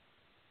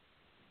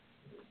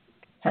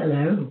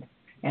Hello,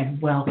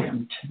 and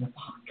welcome to the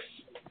box.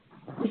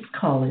 This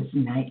call is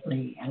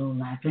nightly at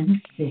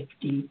 11:50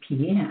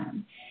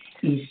 p.m.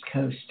 East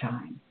Coast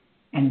time,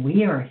 and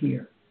we are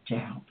here to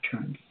help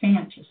turn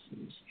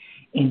fantasies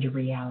into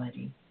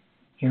reality.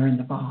 Here in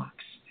the box,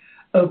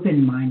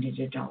 open-minded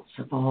adults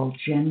of all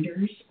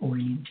genders,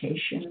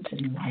 orientations,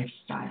 and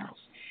lifestyles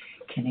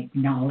can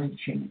acknowledge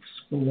and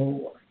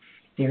explore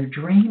their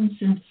dreams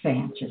and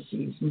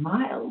fantasies,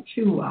 mild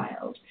to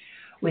wild,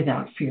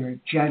 without fear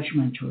of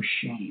judgment or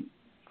shame.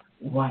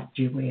 What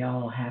do we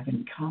all have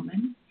in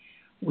common?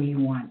 We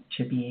want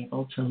to be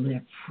able to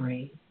live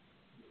free.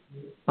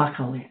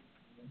 Buckle in.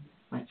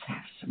 Let's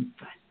have some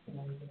fun.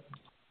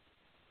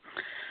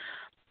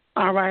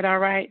 All right, all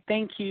right.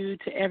 Thank you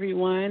to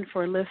everyone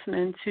for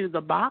listening to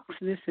The Box.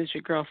 This is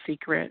your girl,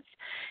 Secrets.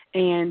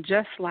 And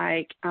just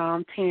like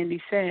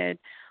Tandy said,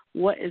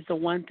 what is the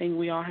one thing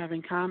we all have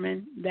in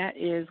common? That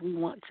is we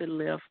want to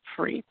live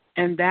free.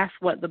 And that's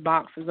what The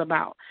Box is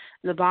about.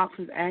 The Box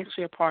is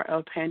actually a part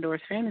of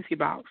Pandora's Fantasy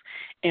Box.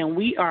 And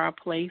we are a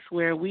place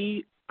where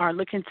we are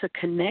looking to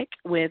connect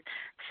with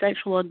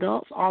sexual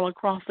adults all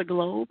across the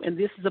globe. And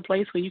this is a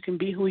place where you can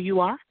be who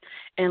you are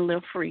and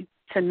live free.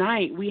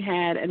 Tonight we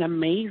had an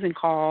amazing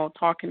call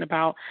talking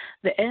about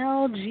the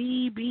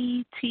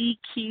LGBTQIA+.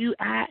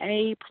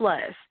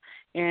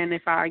 And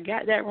if I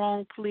got that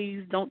wrong,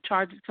 please don't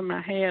charge it to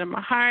my head or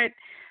my heart.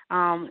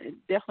 It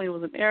definitely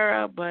was an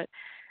error, but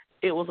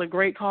it was a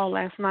great call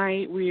last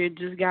night. We had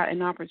just got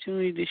an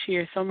opportunity to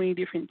share so many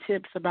different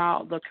tips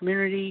about the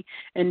community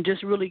and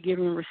just really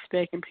giving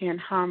respect and paying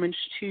homage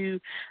to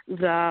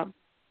the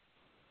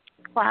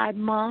Pride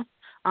Month,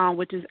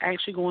 which is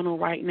actually going on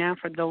right now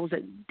for those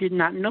that did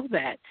not know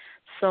that.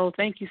 So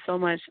thank you so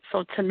much.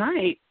 So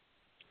tonight,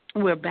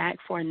 we're back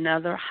for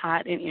another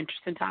hot and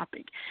interesting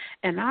topic.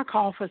 And our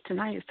call for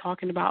tonight is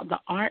talking about the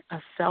art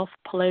of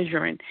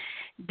self-pleasuring,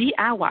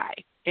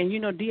 DIY. And,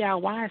 you know,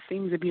 DIY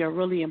seems to be a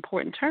really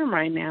important term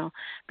right now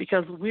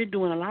because we're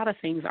doing a lot of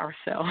things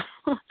ourselves,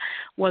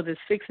 whether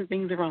it's fixing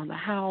things around the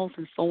house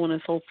and so on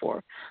and so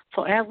forth.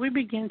 So as we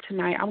begin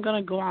tonight, I'm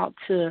going to go out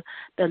to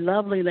the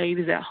lovely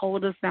ladies that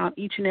hold us down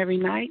each and every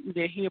night.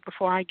 They're here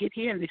before I get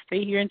here, and they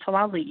stay here until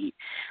I leave.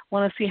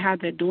 Want to see how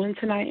they're doing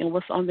tonight and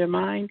what's on their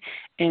mind.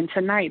 And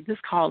tonight, this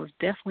call is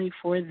definitely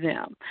for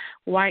them.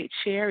 White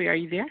Cherry, are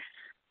you there?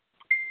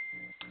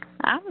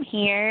 I'm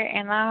here,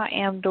 and I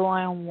am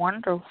doing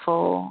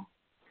wonderful.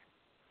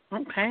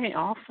 Okay,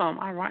 awesome.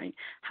 All right.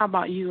 How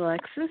about you,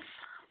 Alexis?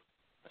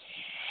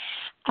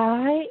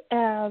 I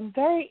am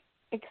very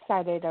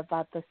excited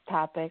about this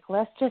topic.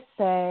 Let's just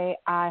say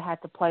I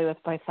had to play with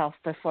myself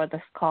before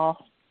this call.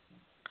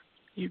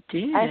 You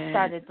did? I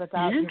started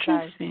without you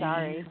guys.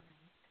 Sorry.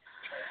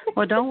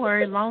 Well, don't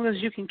worry, as long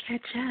as you can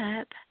catch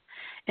up.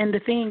 And the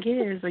thing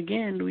is,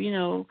 again, you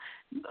know,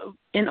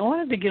 in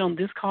order to get on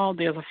this call,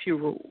 there's a few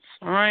rules,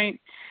 all right?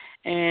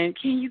 And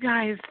can you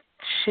guys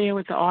share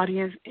with the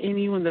audience,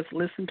 anyone that's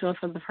listened to us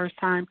for the first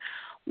time,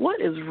 what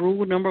is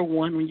rule number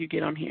one when you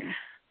get on here?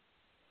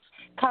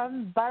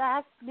 Come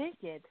butt-ass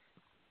naked.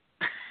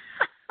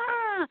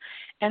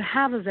 And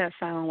how does that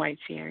sound, White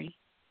Cherry?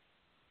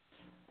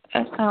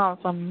 That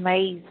sounds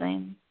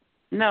amazing.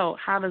 No,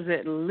 how does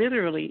it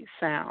literally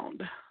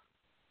sound?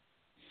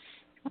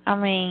 I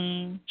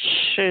mean,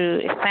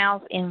 shoot, it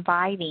sounds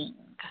inviting.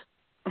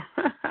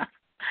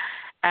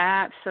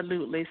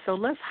 Absolutely. So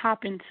let's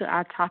hop into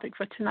our topic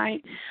for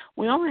tonight.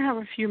 We only have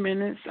a few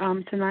minutes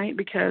tonight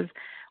because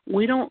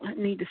we don't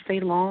need to stay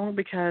long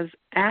because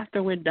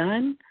after we're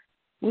done,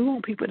 we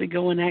want people to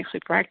go and actually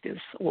practice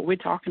what we're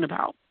talking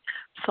about.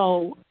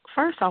 So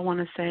first I want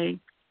to say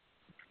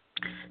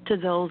to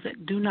those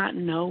that do not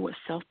know what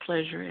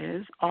self-pleasure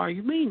is, or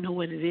you may know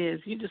what it is,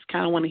 you just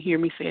kind of want to hear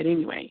me say it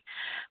anyway.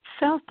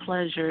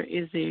 Self-pleasure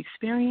is the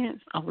experience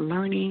of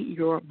learning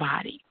your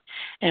body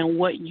and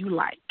what you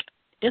like.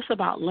 It's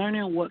about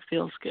learning what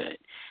feels good,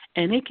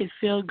 and it can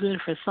feel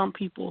good for some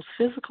people's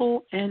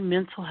physical and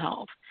mental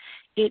health.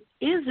 It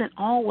isn't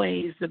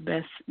always the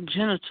best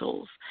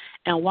genitals,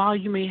 and while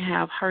you may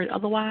have heard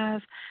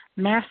otherwise,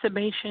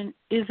 masturbation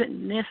isn't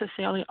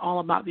necessarily all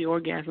about the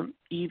orgasm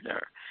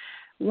either.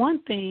 One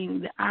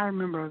thing that I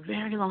remember a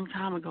very long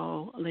time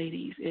ago,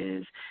 ladies,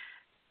 is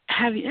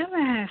have you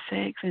ever had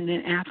sex and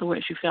then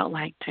afterwards you felt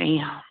like,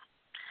 damn,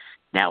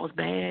 that was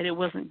bad, it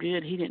wasn't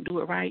good, he didn't do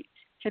it right?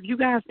 Have you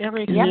guys ever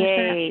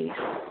experienced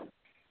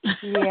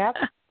that? Yep.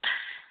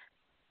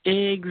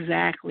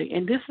 Exactly.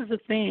 And this is the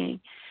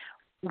thing.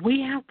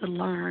 We have to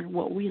learn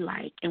what we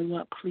like and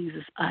what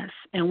pleases us.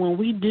 And when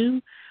we do,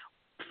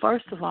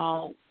 first of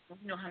all, we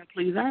know how to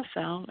please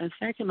ourselves. And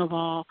second of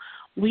all,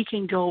 we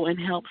can go and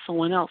help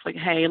someone else. Like,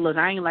 hey, look,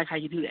 I ain't like how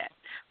you do that.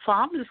 So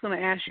I'm just going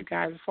to ask you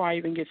guys before I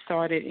even get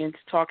started into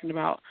talking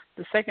about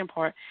the second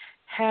part,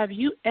 have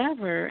you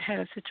ever had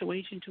a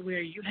situation to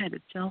where you had to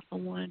tell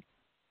someone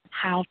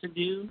how to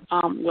do,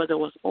 whether it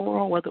was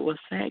oral, whether it was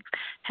sex?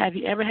 Have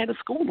you ever had to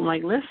school them?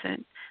 Like,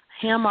 listen,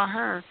 him or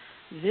her,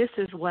 this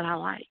is what I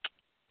like.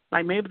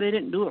 Like maybe they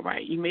didn't do it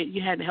right.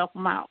 You had to help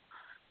them out.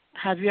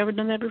 Have you ever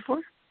done that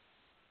before?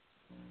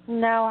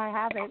 No, I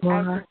haven't. What?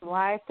 I just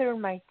lied through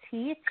my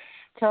teeth,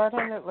 told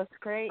him it was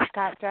great,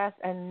 got dressed,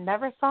 and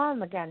never saw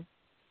him again.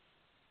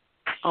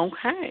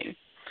 Okay.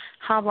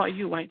 How about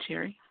you, White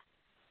Cherry?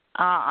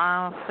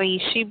 See,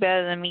 she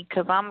better than me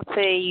because I'm going to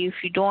tell you if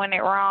you're doing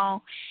it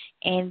wrong,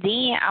 and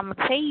then I'm going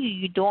to tell you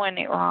you're doing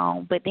it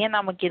wrong, but then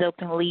I'm going to get up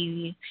and leave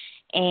you.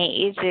 And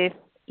it's just,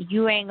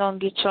 you ain't going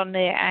to get your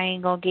nut, I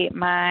ain't going to get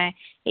mine.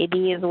 It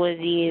is what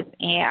it is,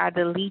 and I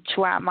delete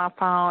you out my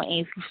phone, and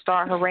if you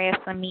start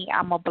harassing me,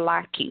 I'm going to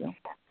block you.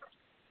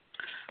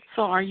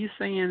 So are you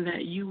saying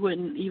that you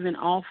wouldn't even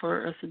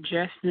offer a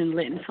suggestion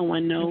letting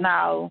someone know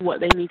No. what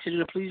they need to do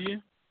to please you?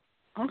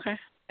 Okay.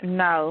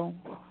 No.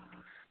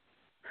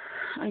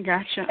 I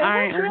gotcha. All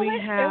right, and we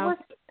have...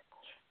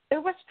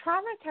 It was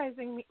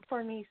traumatizing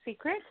for me,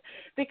 Secret,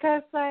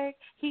 because, like,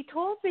 he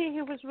told me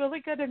he was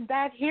really good in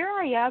bed. Here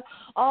I am,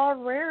 all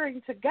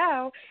raring to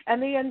go, and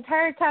the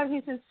entire time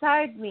he's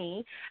inside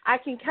me, I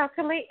can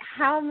calculate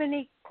how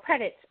many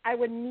credits I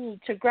would need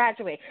to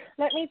graduate.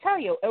 Let me tell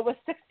you, it was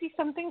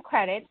 60-something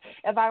credits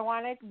if I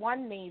wanted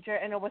one major,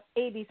 and it was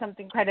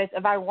 80-something credits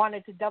if I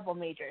wanted to double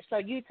major. So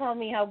you tell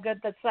me how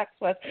good the sex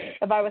was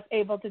if I was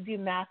able to do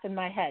math in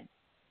my head.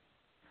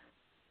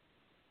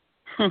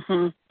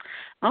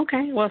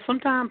 Okay, well,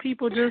 sometimes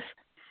people just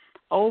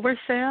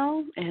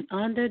oversell and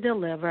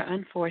underdeliver,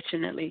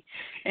 unfortunately.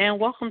 And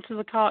welcome to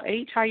the call,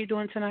 H. How you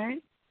doing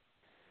tonight?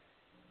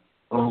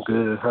 I'm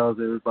good. How's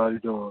everybody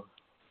doing?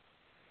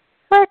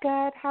 We're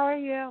good. How are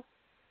you?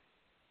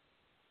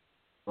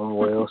 I'm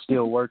well.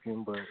 Still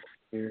working, but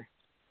here.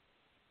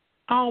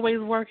 Always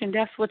working.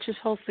 That's what you're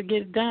supposed to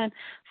get done.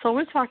 So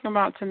we're talking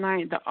about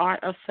tonight the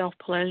art of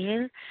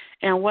self-pleasure.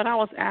 And what I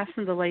was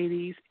asking the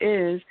ladies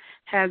is,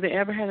 have they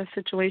ever had a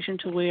situation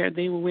to where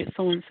they were with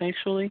someone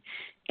sexually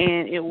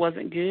and it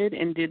wasn't good?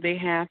 And did they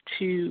have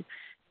to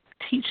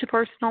teach the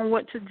person on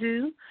what to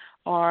do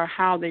or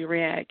how they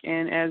react?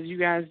 And as you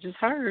guys just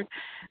heard,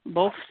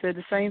 both said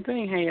the same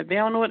thing. Hey, if they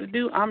don't know what to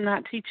do, I'm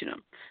not teaching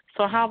them.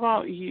 So how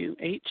about you,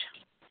 H?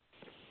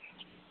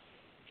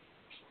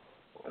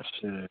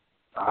 Shit.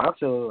 I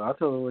tell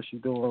her what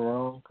she's doing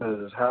wrong,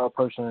 because how a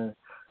person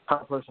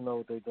know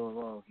what they're doing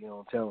wrong if you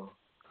don't tell them.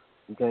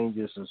 You can't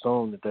just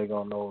assume that they're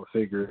gonna know or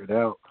figure it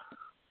out,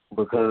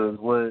 because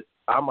what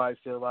I might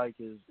feel like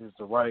is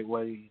the right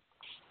way,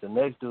 the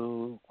next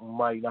dude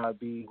might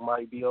be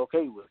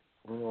okay with.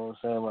 You know what I'm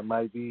saying? It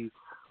might be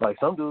like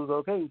some dudes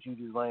okay with you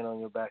just laying on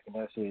your back and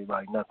that's it,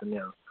 like nothing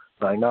else.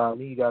 Like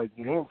me, you gotta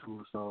get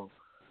into it. So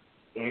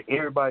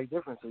everybody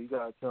different, so you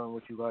gotta tell them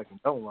what you like and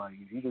don't like.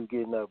 If you just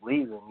getting up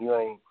leaving, you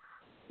ain't.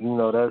 You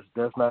know,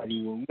 that's not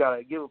even. You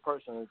gotta give a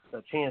person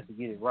a chance to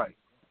get it right.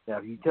 Now,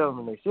 if you tell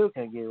them they still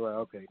can't get it right,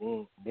 okay,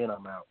 then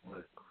I'm out.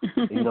 But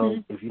you know,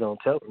 if you don't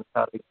tell them,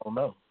 how they gonna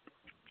know?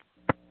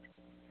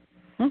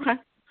 Okay.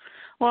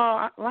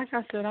 Well, like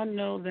I said, I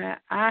know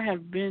that I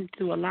have been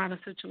through a lot of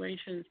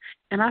situations,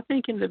 and I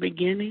think in the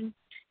beginning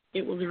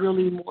it was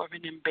really more of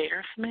an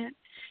embarrassment.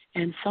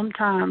 And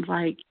sometimes,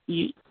 like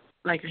he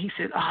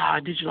said,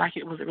 did you like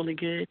it? Was it really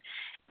good?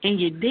 And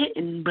you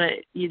didn't, but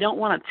you don't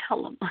want to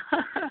tell them.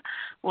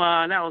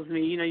 Well, that was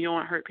me. You know, you don't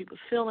want to hurt people's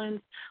feelings.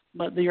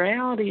 But the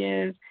reality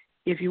is,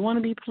 if you want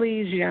to be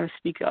pleased, you got to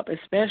speak up,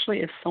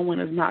 especially if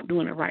someone is not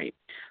doing it right.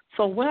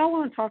 So what I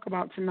want to talk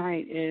about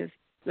tonight is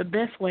the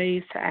best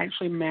ways to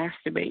actually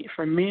masturbate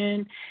for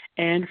men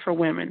and for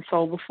women.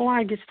 So before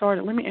I get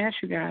started, let me ask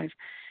you guys,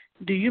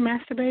 do you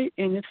masturbate?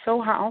 And if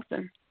so, how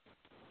often?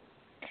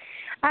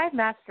 I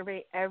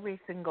masturbate every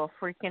single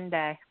freaking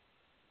day.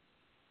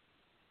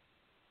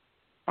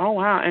 Oh,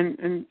 wow.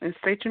 And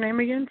state your name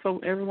again so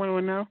everyone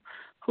will know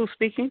who's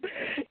speaking.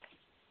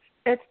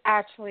 It's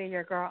actually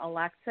your girl,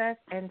 Alexis.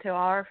 And to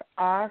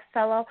our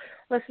fellow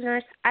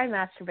listeners, I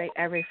masturbate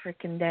every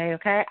freaking day,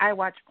 okay? I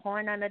watch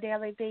porn on a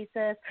daily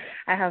basis.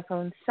 I have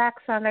phone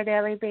sex on a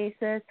daily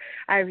basis.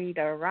 I read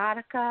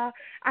erotica.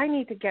 I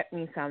need to get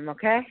me some,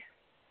 okay?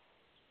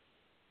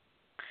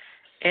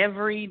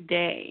 Every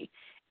day.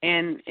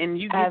 And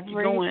you get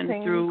going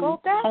through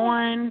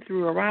porn,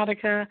 through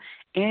erotica,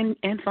 and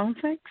phone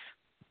sex?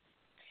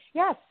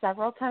 Yes,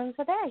 several times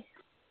a day.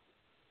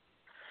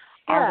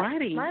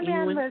 Alrighty. My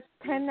man lives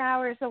 10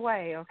 hours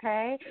away,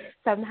 okay?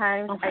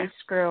 Sometimes I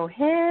screw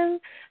him.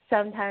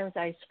 Sometimes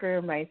I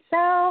screw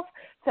myself.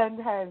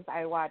 Sometimes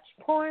I watch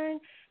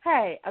porn.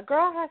 Hey, a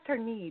girl has her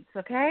needs,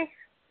 okay?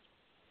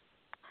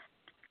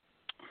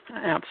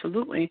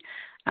 Absolutely.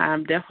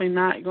 I'm definitely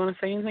not going to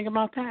say anything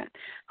about that.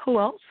 Who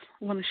else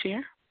want to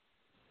share?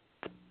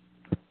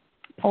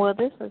 Well,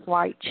 this is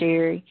White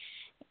Cherry.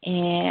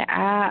 And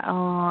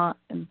I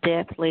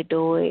definitely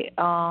do it.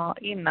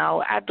 You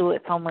know, I do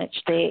it so much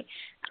that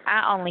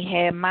I only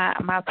have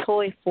my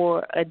toy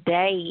for a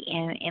day,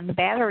 and the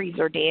batteries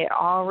are dead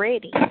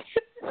already.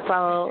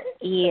 So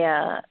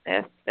yeah,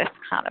 that's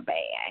kind of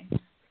bad.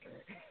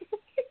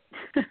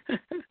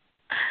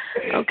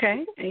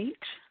 Okay, H.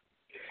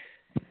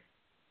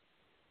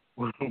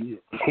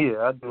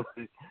 Yeah,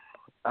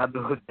 I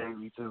do it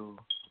daily too.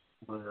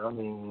 But I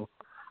mean,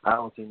 I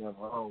don't see nothing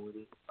wrong with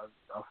it.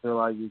 I feel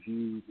like if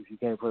you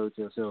can't play with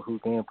yourself, who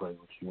can play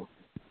with you?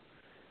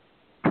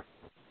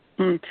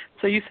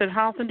 So you said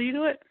how often do you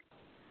do it?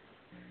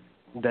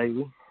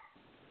 Daily.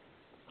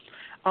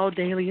 Oh,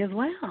 daily as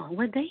well.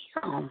 Well,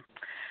 damn.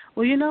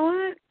 Well, you know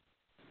what?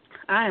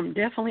 I am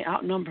definitely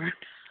outnumbered.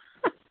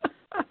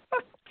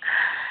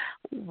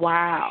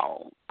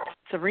 Wow.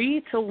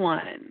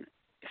 3-1.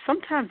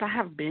 Sometimes I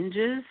have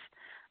binges,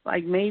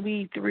 like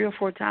maybe 3 or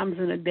 4 times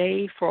in a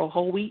day for a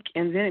whole week,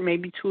 and then it may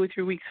be 2 or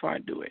 3 weeks before I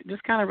do it.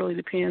 Just kind of really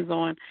depends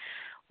on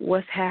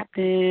what's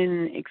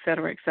happening, et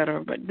cetera, et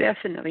cetera. But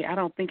definitely, I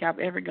don't think I've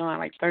ever gone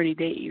like 30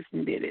 days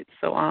and did it.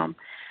 So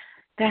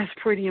that's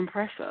pretty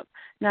impressive.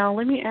 Now,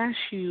 let me ask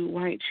you,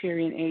 White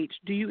Cherry and H,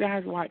 do you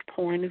guys watch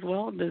porn as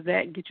well? Does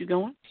that get you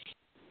going?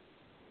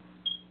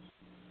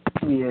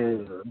 Yeah,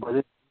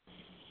 but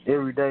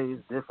every day is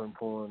different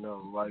porn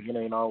though. Like it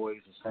ain't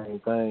always the same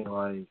thing.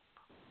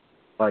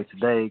 Like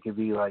today it could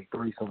be like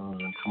threesomes,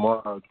 and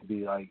tomorrow it could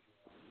be like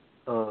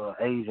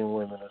Asian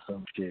women or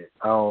some shit.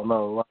 I don't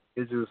know. Like,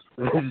 it's just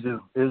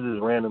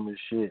random as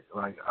shit.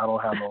 Like I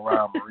don't have no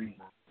rhyme or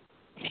reason.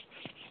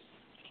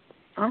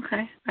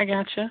 Okay, I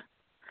gotcha.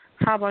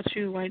 How about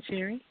you, White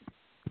Cherry?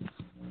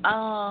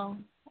 Well,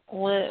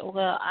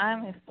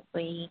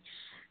 honestly,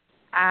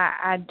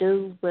 I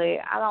do, but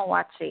I don't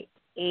watch it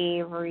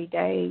every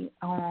day.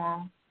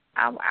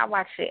 I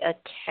watch it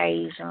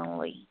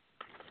occasionally.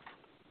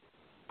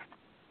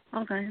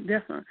 Okay,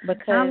 definitely.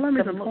 Because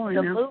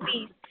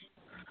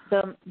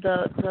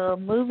the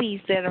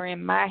movies that are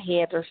in my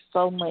head are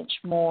so much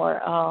more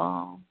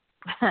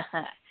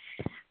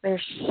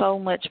they're so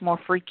much more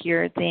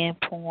freakier than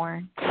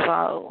porn.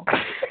 So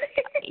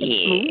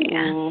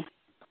yeah. Ooh.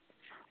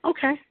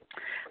 Okay.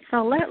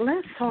 So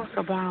let's talk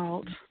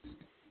about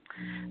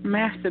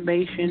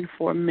masturbation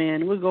for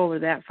men. We'll go over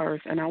that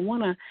first, and I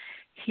want to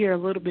hear a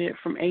little bit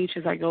from H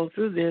as I go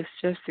through this,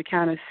 just to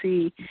kind of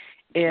see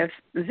if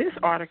this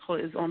article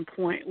is on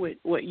point with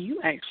what you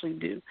actually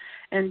do.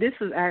 And this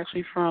is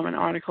actually from an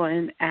article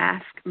in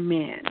Ask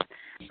Men.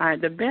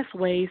 The best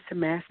ways to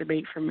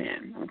masturbate for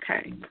men.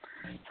 Okay.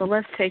 So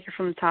let's take it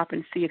from the top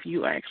and see if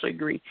you actually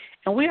agree.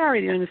 And we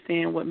already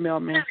understand what male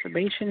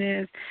masturbation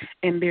is,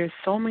 and there's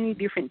so many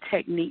different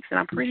techniques, and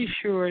I'm pretty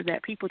sure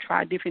that people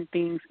try different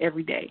things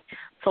every day.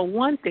 So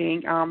one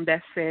thing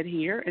that's said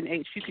here, and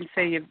H, you can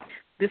say if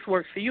this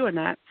works for you or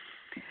not,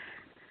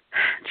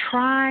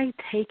 try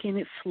taking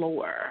it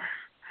slower.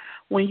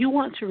 When you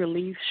want to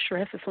relieve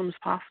stress as soon as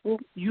possible,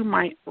 you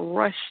might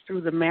rush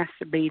through the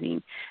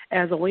masturbating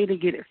as a way to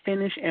get it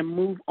finished and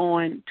move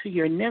on to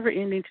your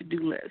never-ending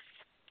to-do list.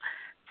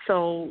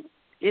 So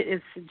it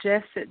is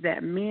suggested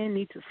that men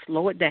need to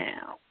slow it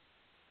down.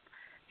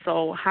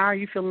 So how are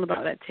you feeling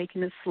about that,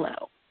 taking it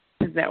slow?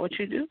 Is that what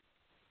you do?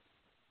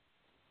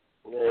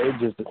 Yeah, it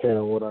just depends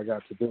on what I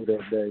got to do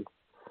that day.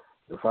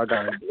 If I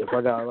got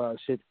a lot of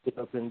shit to get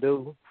up and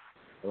do,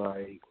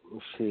 like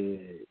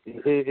shit,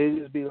 it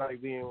just be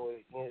like being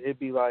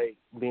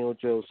with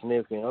your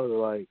significant other.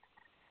 Like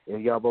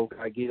if y'all both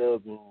gotta get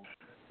up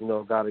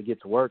and gotta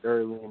get to work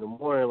early in the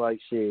morning, like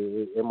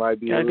shit, it might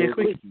be a little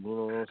quickie. You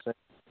know what I'm saying?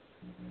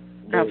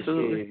 But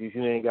Absolutely. shit, if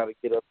you ain't gotta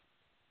get up,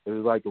 if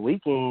it's like the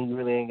weekend, you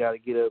really ain't gotta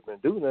get up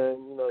and do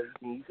nothing.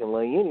 You can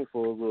lay in it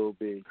for a little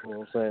bit. You know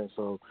what I'm saying?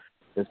 So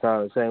it's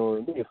kind of the same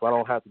with me. If I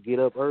don't have to get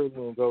up early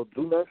and go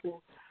do nothing,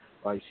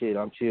 like shit,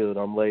 I'm chilled,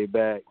 I'm laid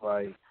back,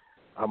 like.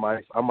 I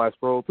might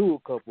scroll through a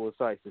couple of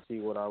sites to see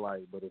what I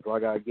like, but if I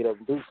gotta get up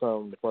and do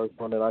something, the first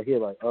one that I hear,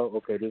 like, oh,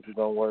 okay, this is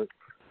gonna work.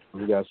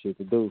 We got shit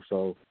to do.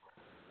 So,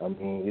 I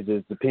mean, it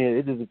just depends.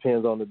 It just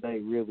depends on the day,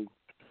 really.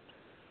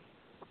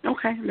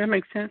 Okay, that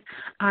makes sense.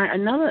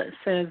 Another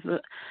says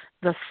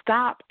the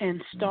stop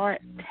and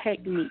start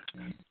technique.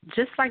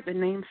 Just like the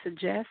name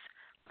suggests,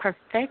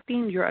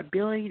 perfecting your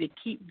ability to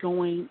keep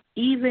going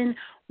even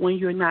when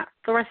you're not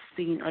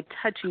thrusting or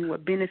touching will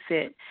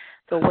benefit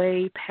the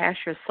way past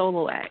your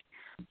solo act.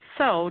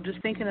 So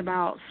just thinking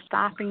about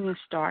stopping and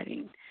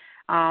starting,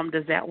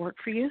 does that work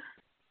for you?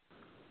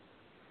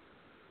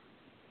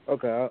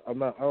 Okay, I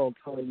don't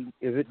totally.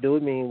 If it do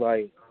mean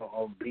like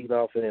I'm beat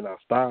off and then I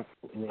stop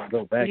and then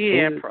go back.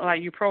 Yeah, to it?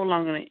 like you're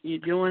prolonging it. You're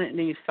doing it and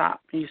then you stop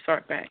and you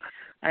start back.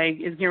 Like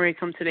it's getting ready to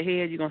come to the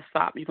head. You're gonna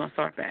stop. You're gonna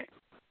start back.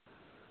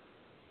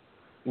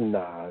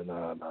 Nah.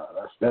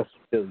 That's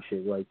silly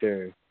shit right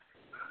there.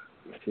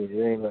 Shit,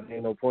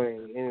 ain't no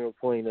point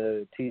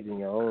teasing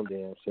your own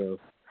damn self.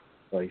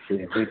 Like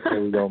shit, we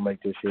gonna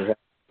make this shit happen.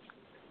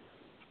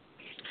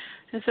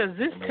 It says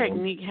this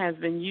technique has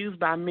been used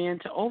by men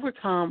to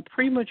overcome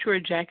premature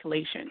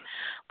ejaculation,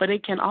 but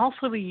it can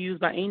also be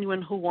used by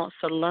anyone who wants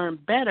to learn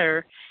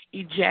better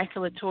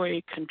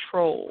ejaculatory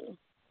control.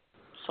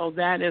 So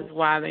that is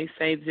why they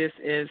say this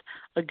is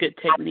a good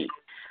technique.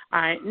 All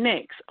right,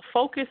 next,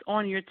 focus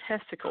on your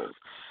testicles.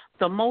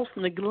 The most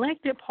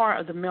neglected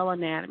part of the male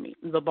anatomy,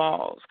 the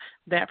balls,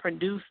 that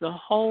produce the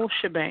whole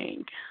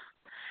shebang.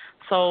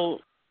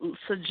 So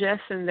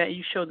suggesting that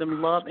you show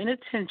them love and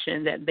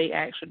attention that they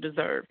actually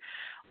deserve.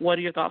 What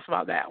are your thoughts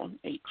about that one,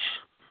 H?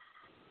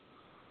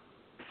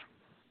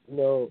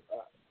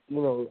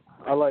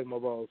 I like my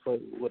balls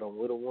with a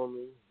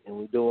woman and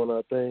we doing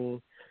our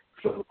thing.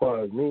 So as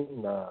far as me,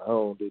 nah, I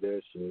don't do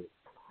that shit.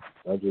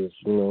 I just,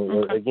 you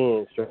know,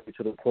 again, straight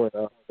to the point.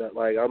 That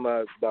like I'm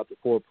not about to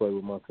foreplay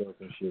with myself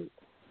and shit.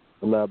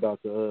 I'm not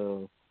about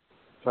to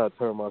try to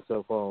turn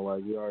myself on.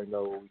 Like we already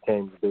know what we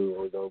came to do, and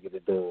we're gonna get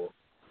it done.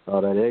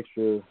 All that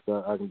extra,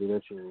 I can do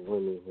that shit with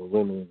women when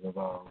women is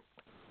involved.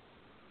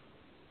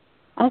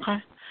 Okay.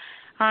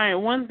 All right.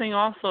 One thing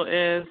also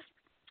is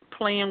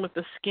playing with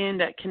the skin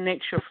that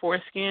connects your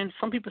foreskin.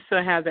 Some people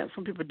still have that,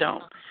 some people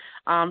don't.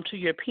 To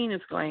your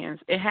penis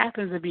glands. It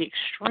happens to be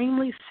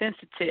extremely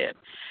sensitive.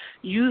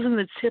 Using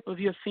the tip of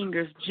your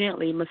fingers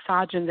gently,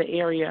 massaging the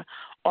area,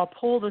 or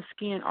pull the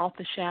skin off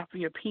the shaft of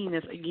your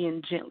penis,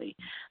 again, gently.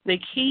 The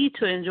key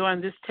to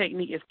enjoying this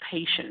technique is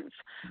patience.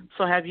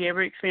 So have you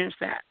ever experienced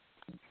that?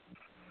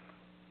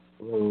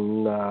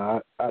 Nah,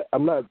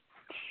 I'm not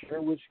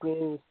sure which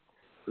skins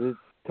it's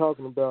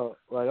talking about.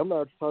 Like, I'm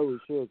not totally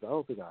sure. I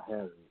don't think I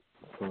have it.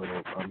 So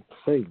I'm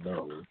saying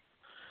no.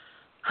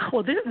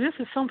 Well, this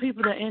is some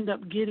people that end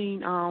up getting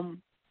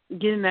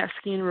that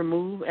skin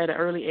removed at an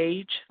early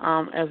age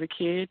as a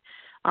kid.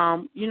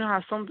 You know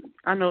how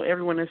I know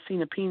everyone has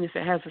seen a penis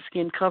that has the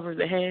skin cover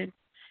the head,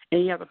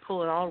 and you have to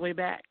pull it all the way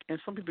back, and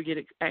some people get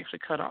it actually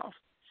cut off.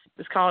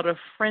 It's called a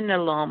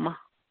frenulum,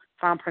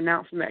 if I'm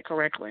pronouncing that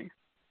correctly.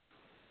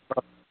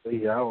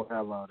 Yeah, I don't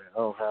have all that.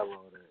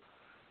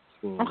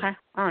 Okay,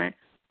 all right.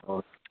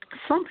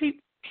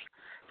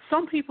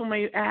 Some people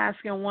may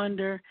ask and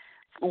wonder,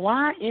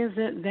 why is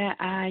it that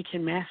I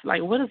can masturbate?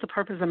 Like, what is the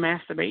purpose of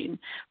masturbating?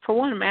 For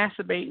one,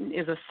 masturbating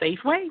is a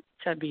safe way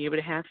to be able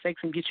to have sex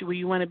and get you where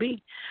you want to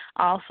be.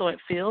 Also, it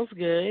feels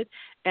good,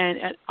 and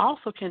it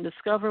also can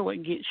discover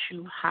what gets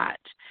you hot,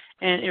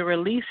 and it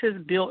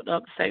releases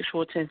built-up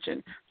sexual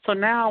tension. So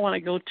now I want to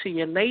go to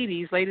your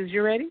ladies. Ladies,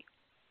 you ready?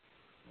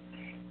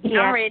 Yeah,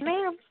 I'm ready,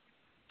 ma'am.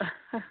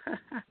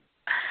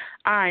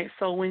 All right,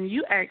 so when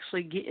you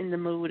actually get in the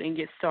mood and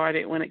get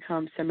started when it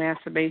comes to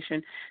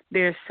masturbation,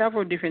 there are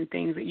several different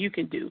things that you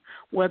can do,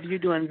 whether you're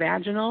doing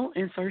vaginal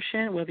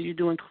insertion, whether you're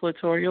doing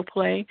clitoral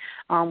play,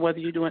 whether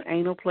you're doing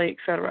anal play,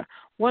 etc.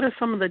 What are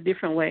some of the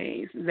different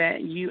ways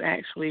that you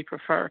actually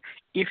prefer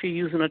if you're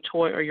using a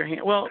toy or your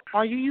hand? Well,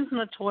 are you using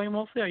a toy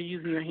mostly or are you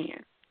using your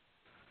hand?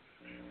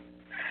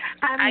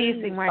 I'm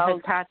using my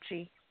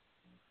Hitachi.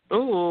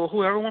 Ooh,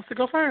 whoever wants to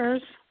go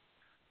first.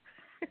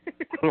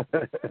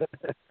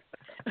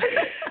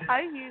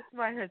 I use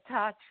my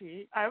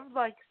Hitachi. I'm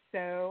like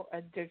so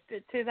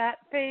addicted to that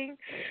thing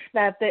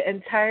that the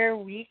entire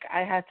week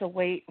I had to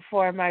wait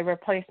for my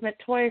replacement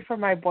toy for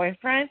my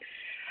boyfriend.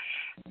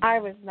 I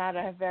was not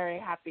a very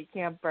happy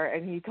camper,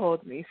 and he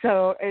told me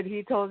so. And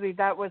he told me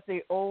that was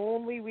the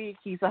only week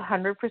he's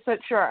 100%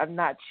 sure I'm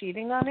not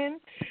cheating on him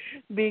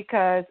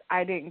because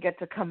I didn't get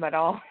to come at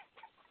all.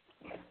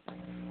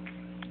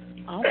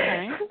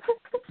 Okay.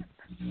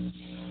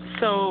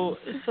 So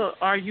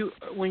are you,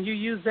 when you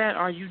use that,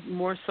 are you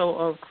more so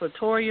of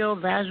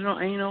clitoral, vaginal,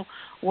 anal?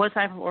 What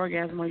type of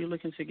orgasm are you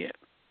looking to get?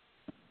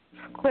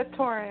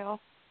 Clitoral.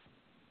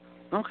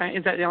 Okay.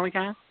 Is that the only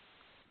kind?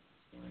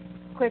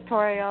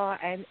 Clitoral,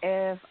 and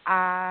if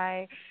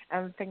I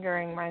am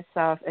fingering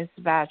myself, it's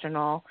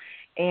vaginal.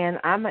 And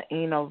I'm an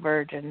anal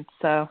virgin,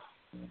 so.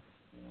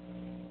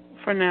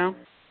 For now.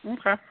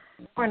 Okay.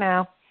 For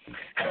now.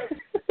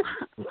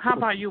 How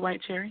about you,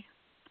 White Cherry?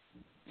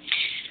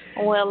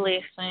 Well,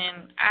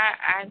 listen,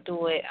 I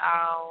do it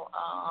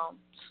all,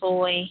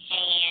 toy,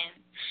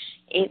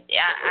 hand.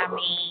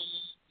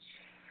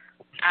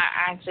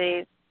 I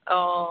just,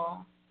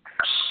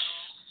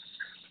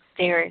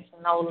 there is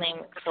no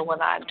limit to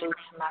what I do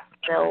to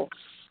myself.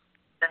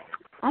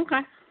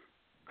 Okay.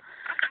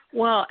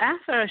 Well,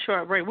 after a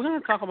short break, we're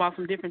going to talk about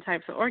some different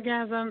types of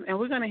orgasms, and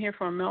we're going to hear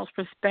from a male's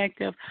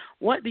perspective.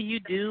 What do you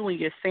do when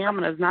your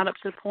stamina is not up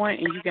to the point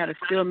and you got to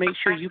still make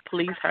sure you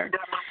please her?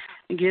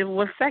 Give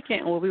us a second,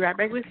 and we'll be right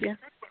back with you.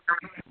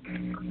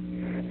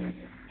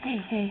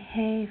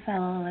 Hey,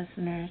 fellow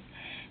listeners.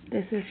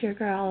 This is your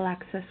girl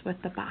Alexis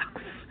with the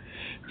Box.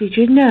 Did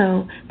you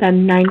know that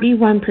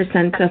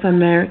 91% of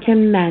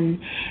American men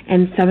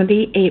and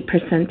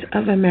 78%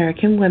 of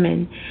American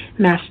women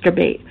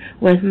masturbate,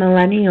 with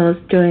millennials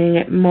doing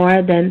it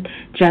more than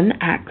Gen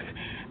X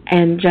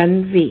and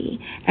Gen Z,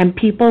 and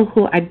people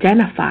who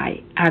identify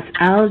as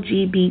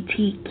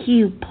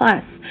LGBTQ+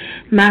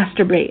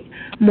 masturbate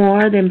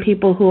more than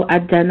people who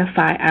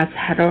identify as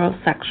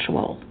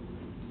heterosexual?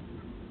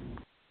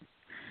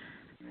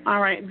 All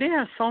right, there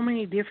are so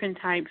many different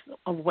types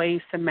of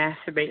ways to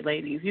masturbate,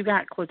 ladies. You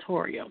got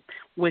clitoral,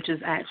 which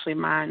is actually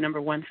my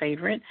number one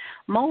favorite.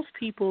 Most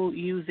people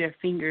use their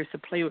fingers to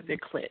play with their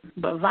clit,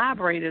 but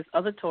vibrators,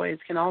 other toys,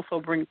 can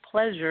also bring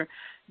pleasure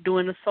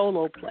doing a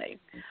solo play.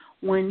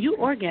 When you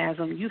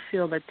orgasm, you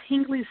feel the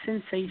tingly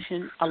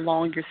sensation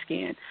along your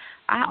skin.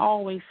 I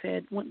always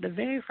said, the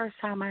very first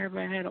time I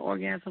ever had an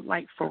orgasm,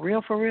 like for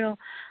real,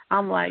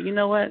 I'm like, you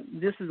know what?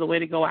 This is the way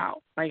to go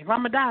out. Like, if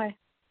I'm going to die,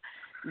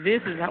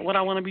 this is what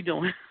I want to be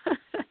doing.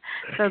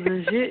 Because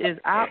the shit is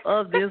out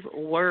of this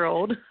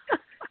world.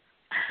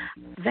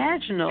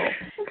 Vaginal.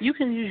 You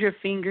can use your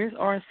fingers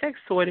or a sex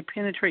toy to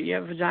penetrate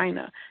your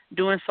vagina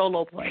doing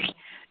solo play.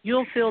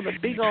 you'll feel the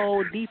big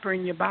old deeper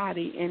in your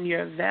body, and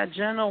your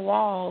vaginal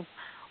walls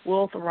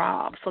will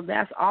throb. So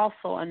that's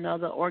also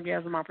another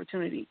orgasm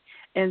opportunity.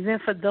 And then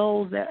for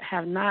those that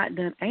have not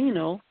done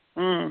anal,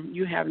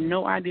 you have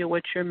no idea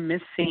what you're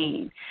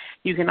missing.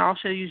 You can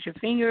also use your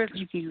fingers.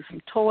 You can use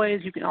some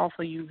toys. You can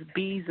also use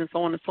beads and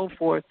so on and so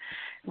forth.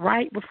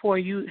 Right before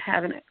you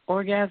have an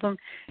orgasm,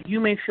 you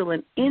may feel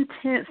an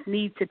intense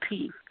need to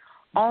pee.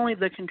 Only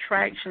the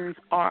contractions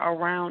are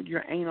around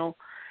your anal.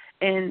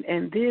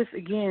 And this,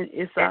 again,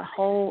 is a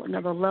whole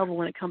another level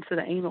when it comes to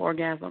the anal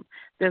orgasm.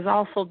 There's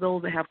also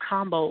those that have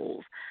combos.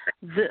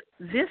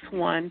 This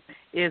one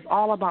is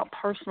all about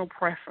personal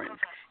preference.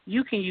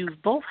 You can use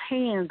both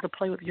hands to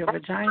play with your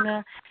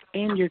vagina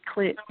and your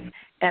clit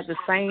at the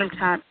same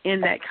time in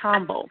that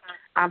combo.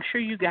 I'm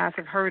sure you guys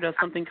have heard of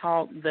something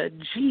called the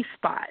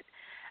G-spot.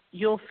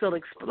 You'll feel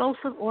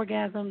explosive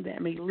orgasm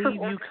that may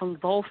leave you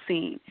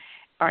convulsing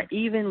or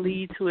even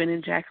lead to an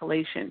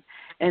ejaculation.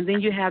 And then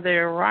you have the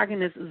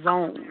erogenous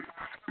zones.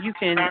 You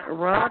can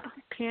rub,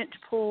 pinch,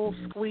 pull,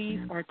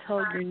 squeeze, or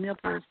tug your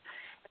nipples,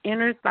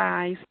 inner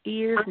thighs,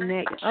 ears,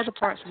 neck, and other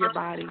parts of your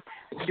body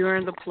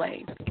during the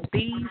play.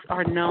 These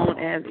are known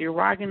as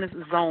erogenous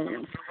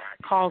zones,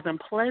 causing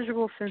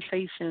pleasurable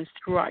sensations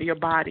throughout your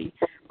body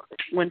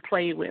when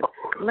played with.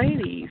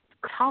 Ladies,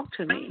 talk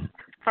to me.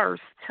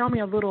 First, tell me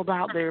a little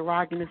about the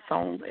erogenous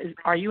zones.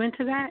 Are you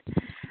into that?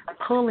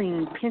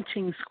 Pulling,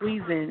 pinching,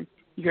 squeezing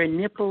your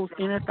nipples,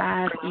 inner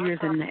thighs, ears,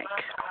 and neck.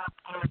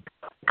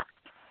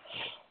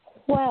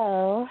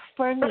 Well,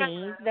 for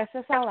me, this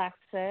is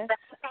Alexis.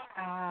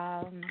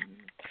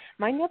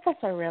 My nipples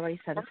are really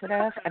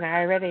sensitive, and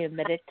I already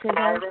admitted to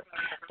this,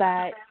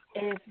 but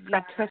if you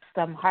twist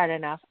them hard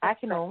enough, I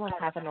can almost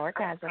have an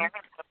orgasm.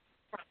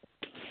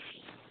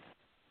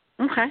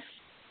 Okay.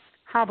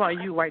 How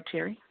about you, White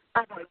Cherry?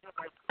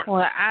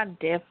 Well, I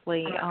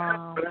definitely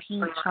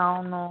pinch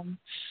on them.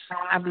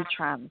 I be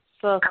trying to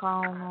suck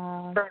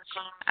on them.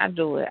 I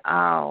do it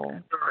all.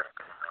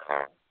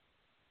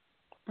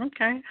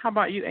 Okay. How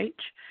about you, H?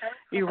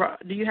 Do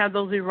you have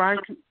those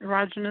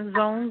erogenous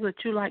zones that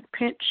you like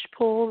pinch,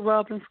 pull,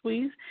 rub, and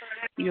squeeze?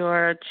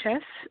 Your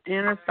chest,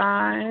 inner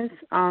thighs,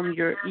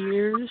 your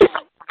ears,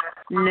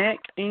 neck,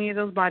 any of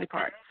those body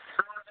parts?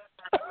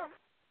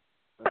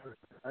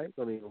 I ain't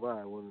gonna even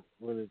lie.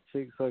 When a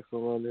chick sucks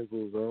on my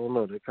nipples, I don't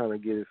know. They kind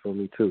of get it from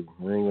me too.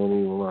 I ain't gonna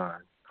even lie.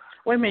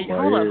 Wait a minute.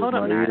 Hold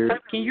up now.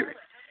 Can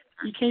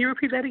you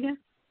repeat that again?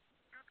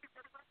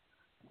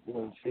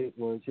 When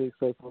a chick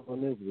sucks on my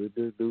nipples,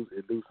 it do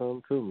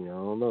something to me. I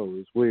don't know.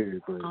 It's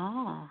weird, but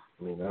I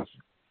mean that's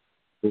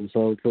do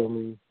something to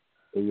me.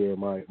 But yeah,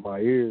 my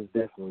ears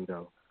definitely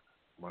don't.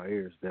 My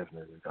ears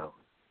definitely don't.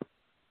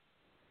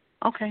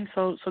 Okay,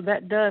 so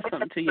that does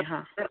something to you,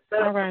 huh?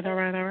 All right.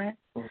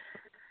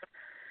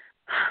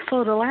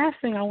 So the last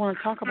thing I want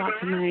to talk about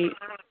tonight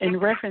in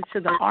reference to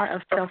the art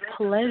of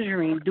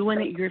self-pleasuring, doing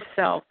it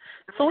yourself.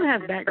 Someone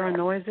has background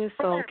noises,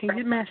 so can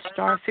you match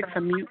 *6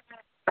 or mute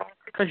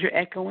because you're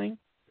echoing?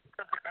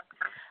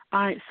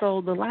 All right,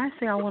 so the last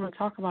thing I want to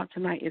talk about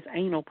tonight is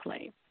anal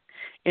play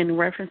in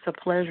reference to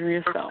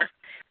pleasuring yourself.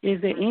 Is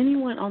there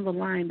anyone on the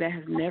line that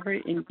has never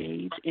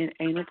engaged in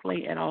anal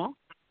play at all?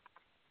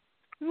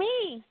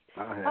 Me,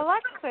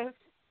 Alexis.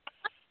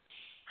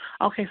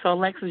 Okay, so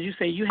Alexis, you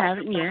say you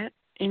haven't yet.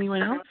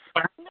 Anyone else?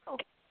 No.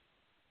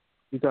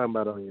 You talking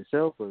about on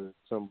yourself or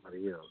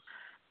somebody else?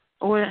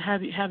 Or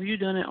have you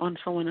done it on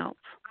someone else?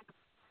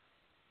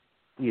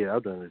 Yeah,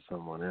 I've done it to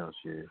someone else.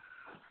 Yeah.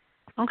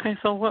 Okay,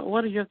 so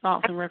what are your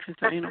thoughts in reference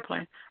to anal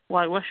play?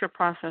 What's your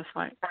process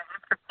like?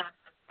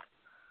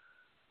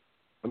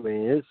 I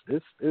mean,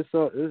 it's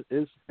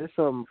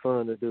something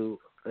fun to do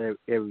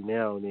every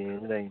now and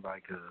then. It ain't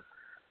like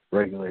a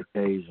regular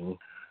occasion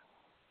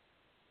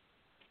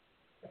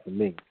for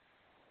me.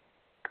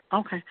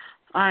 Okay.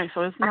 All right,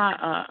 so it's not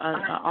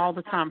a all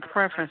the time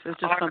preference. It's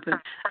just something.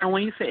 And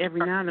when you say every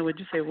now and then, would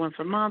you say once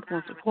a month,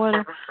 once a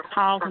quarter?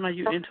 How often are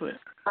you into it?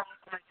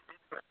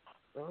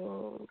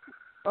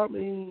 I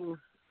mean,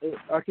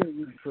 I can't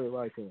really put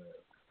like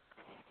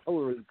I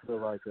would really put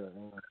like a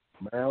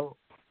amount,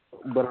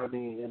 but I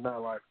mean, it's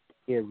not like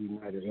every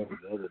night or every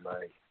other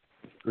night.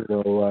 You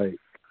know, like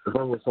if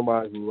I'm with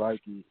somebody who like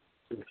it,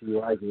 if you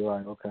like it,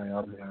 like okay,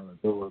 I'm gonna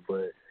do it,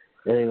 but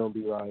it ain't gonna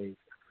be like.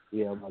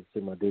 Yeah, I'm about to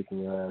stick my dick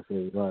in your ass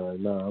every night. Like,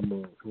 nah, I'm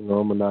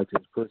gonna knock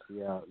this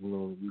pussy out,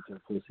 you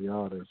your pussy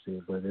out and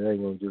shit. But it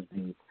ain't gonna just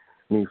be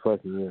me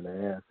fucking you in the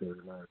ass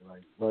every night.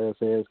 Like I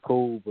said, it's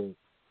cool, but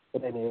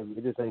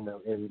it just ain't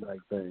no every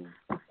night thing.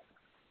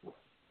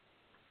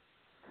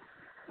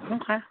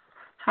 Okay.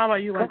 How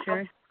about you,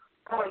 Terry?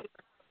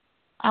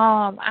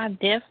 I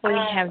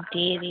definitely have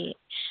did it.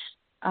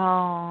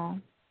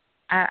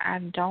 I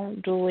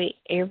don't do it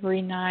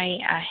every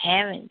night. I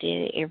haven't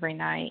did it every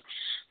night.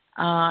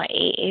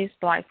 It's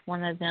like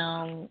one of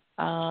them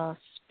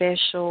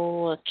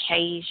special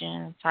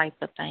occasion type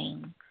of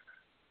thing.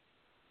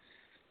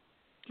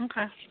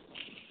 Okay.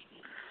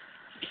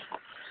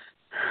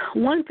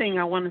 One thing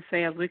I want to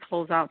say as we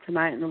close out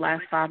tonight in the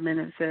last 5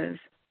 minutes is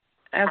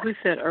as we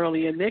said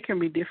earlier, there can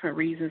be different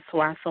reasons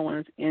why someone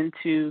is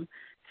into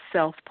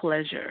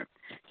self-pleasure.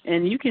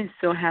 And you can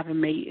still have a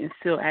mate and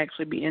still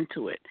actually be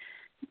into it.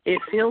 It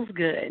feels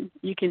good.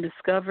 You can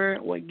discover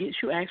what gets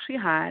you actually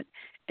hot,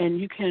 and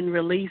you can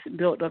release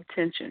built-up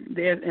tension.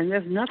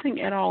 There's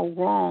nothing at all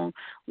wrong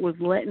with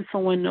letting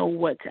someone know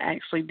what to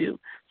actually do.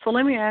 So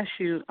let me ask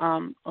you,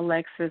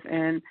 Alexis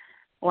and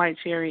White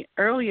Cherry,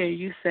 earlier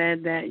you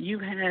said that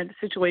you've had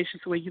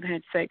situations where you've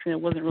had sex and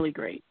it wasn't really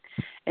great,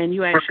 and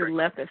you actually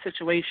left that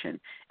situation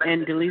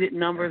and deleted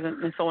numbers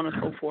and so on and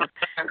so forth.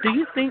 Do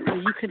you think that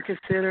you could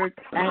consider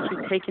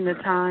actually taking the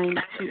time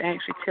to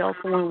actually tell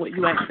someone what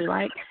you actually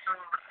like?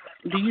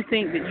 Do you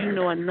think that you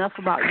know enough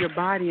about your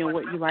body and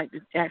what you like to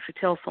actually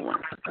tell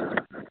someone?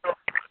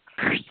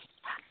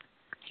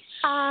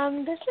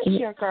 This is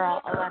your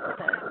girl,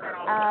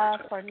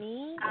 Alexis. For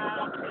me,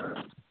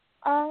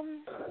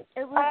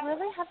 it would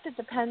really have to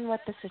depend what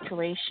the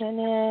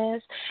situation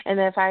is, and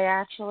if I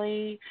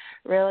actually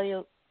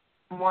really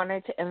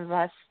wanted to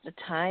invest the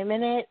time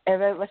in it.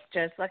 If it was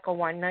just like a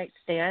one-night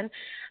stand,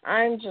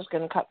 I'm just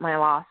going to cut my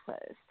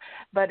losses.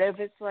 But if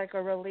it's like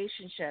a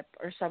relationship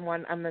or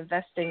someone I'm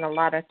investing a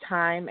lot of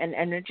time and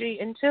energy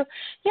into,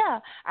 yeah,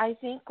 I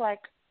think like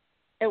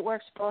it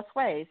works both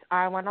ways.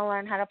 I want to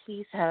learn how to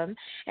please him,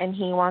 and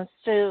he wants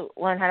to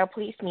learn how to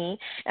please me.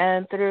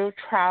 And through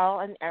trial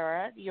and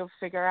error, you'll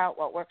figure out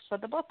what works for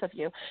the both of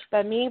you.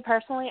 But me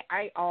personally,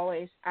 I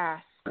always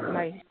ask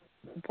my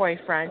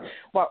boyfriend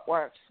what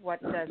works,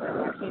 what doesn't,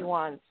 what he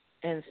wants,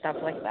 and stuff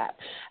like that.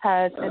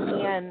 Because in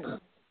the end,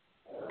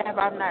 if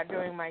I'm not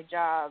doing my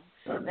job,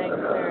 then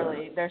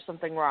clearly there's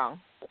something wrong.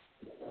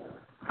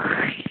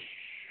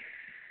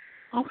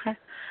 Okay.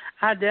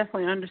 I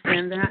definitely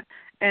understand that.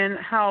 And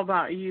how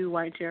about you,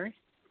 White Cherry?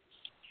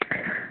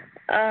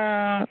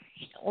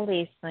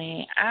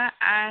 Listen,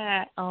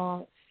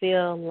 I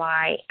feel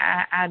like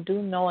I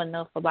do know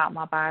enough about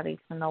my body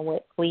to know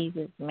what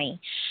pleases me.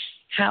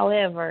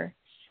 However,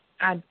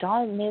 I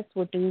don't mess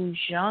with dudes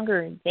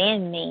younger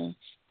than me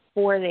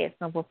for that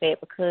simple fact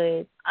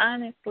because,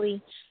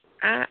 honestly,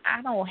 I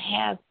don't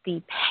have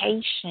the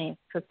patience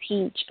to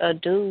teach a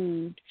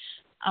dude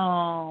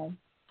how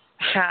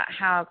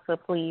to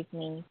please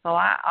me. So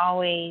I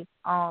always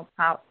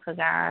talk to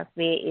guys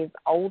that is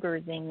older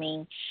than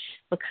me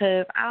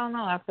because, I don't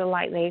know, I feel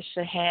like they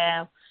should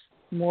have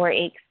more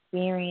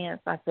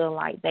experience. I feel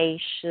like they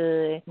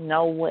should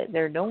know what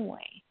they're doing.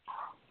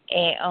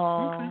 And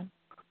okay.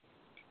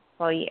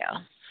 So, yeah.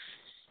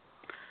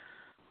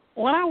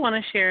 What I want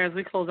to share as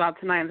we close out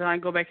tonight, and then I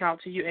go back out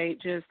to you,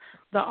 H, is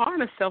the art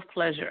of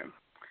self-pleasure.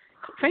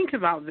 Think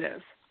about this.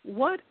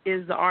 What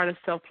is the art of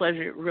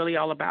self-pleasure really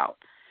all about?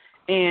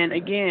 And,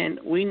 again,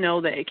 we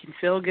know that it can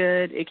feel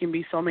good. It can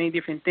be so many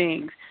different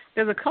things.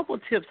 There's a couple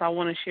of tips I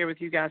want to share with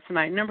you guys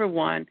tonight. Number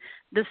one,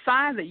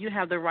 decide that you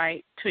have the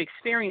right to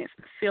experience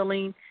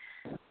feeling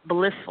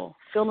blissful,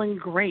 feeling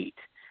great,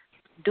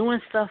 doing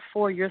stuff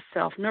for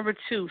yourself. Number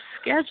two,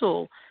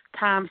 schedule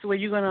times where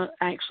you're going to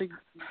actually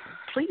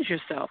please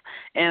yourself.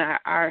 And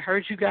I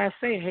heard you guys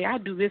say, hey, I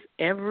do this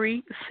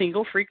every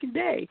single freaking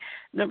day.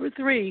 Number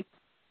three,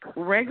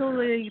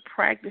 regularly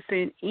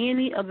practicing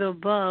any of the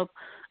above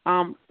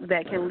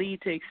that can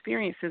lead to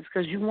experiences,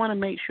 because you want to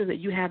make sure that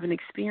you have an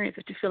experience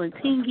that you're feeling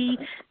tingy,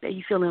 that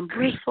you're feeling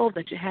blissful,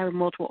 that you're having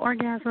multiple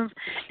orgasms,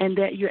 and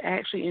that you're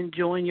actually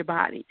enjoying your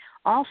body.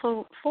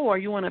 Also, four,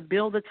 you want to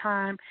build the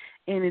time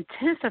and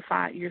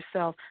intensify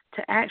yourself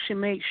to actually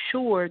make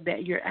sure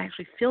that you're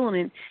actually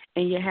feeling it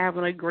and you're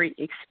having a great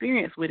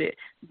experience with it.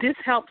 This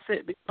helps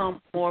it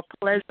become more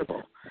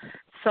pleasurable.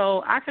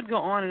 So I could go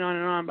on and on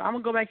and on, but I'm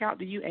going to go back out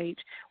to you, H.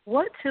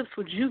 What tips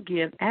would you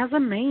give as a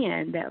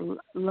man that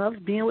loves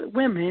being with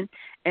women?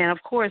 And,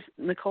 of course,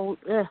 Nicole,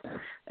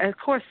 of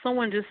course,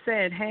 someone just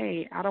said,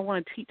 hey, I don't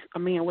want to teach a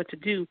man what to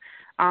do.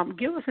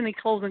 Give us any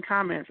closing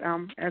comments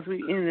as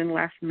we end in the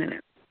last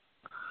minute.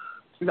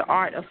 The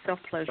art of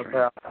self-pleasure.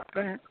 Okay.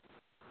 Go ahead.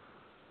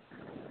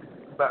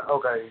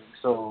 Okay,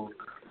 so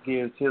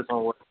give tips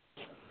on what,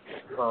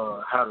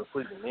 how to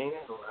please a man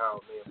or how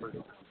a man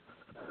please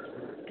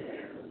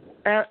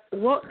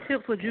what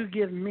tips would you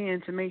give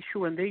men to make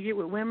sure when they get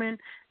with women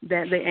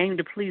that they aim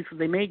to please? Because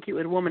they may get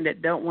with a woman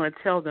that don't want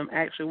to tell them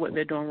actually what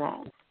they're doing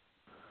wrong.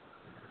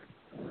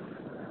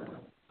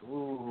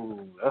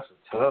 Ooh, that's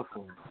a tough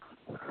one.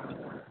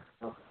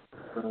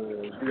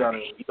 You gotta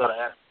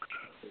ask.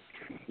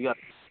 You gotta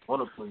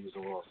want to please the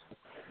woman.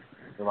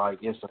 Like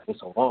it's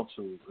a want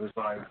to. It's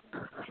like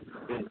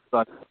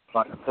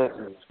sex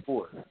is a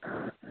sport.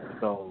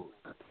 So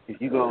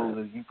if you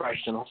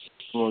practicing,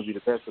 you want to be the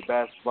best at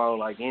basketball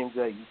like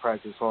MJ, you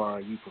practice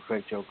hard, you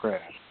perfect your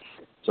craft.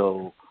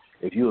 So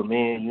if you a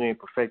man, you ain't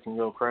perfecting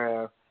your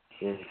craft,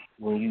 then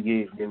when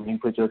you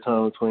put your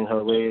tongue between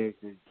her legs,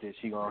 that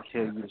she gonna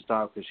tell you to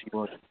stop because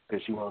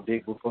she want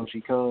dick before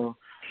she come.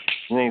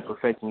 You ain't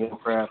perfecting your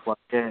craft like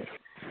that.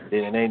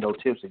 Then it ain't no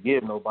tips to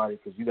give nobody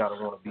because you gotta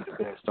want to be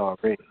the best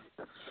already.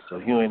 So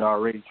if you ain't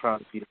already trying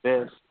to be the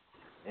best,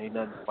 ain't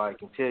nothing nobody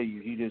can tell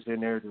you. You just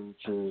in there to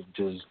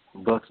just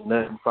bust a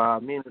nut in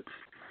 5 minutes.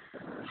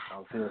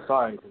 I'm feeling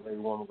sorry because every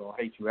woman gonna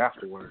hate you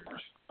afterwards.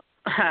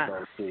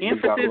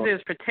 Emphasis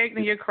is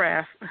protecting your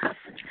craft.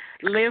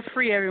 Live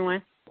free,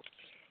 everyone.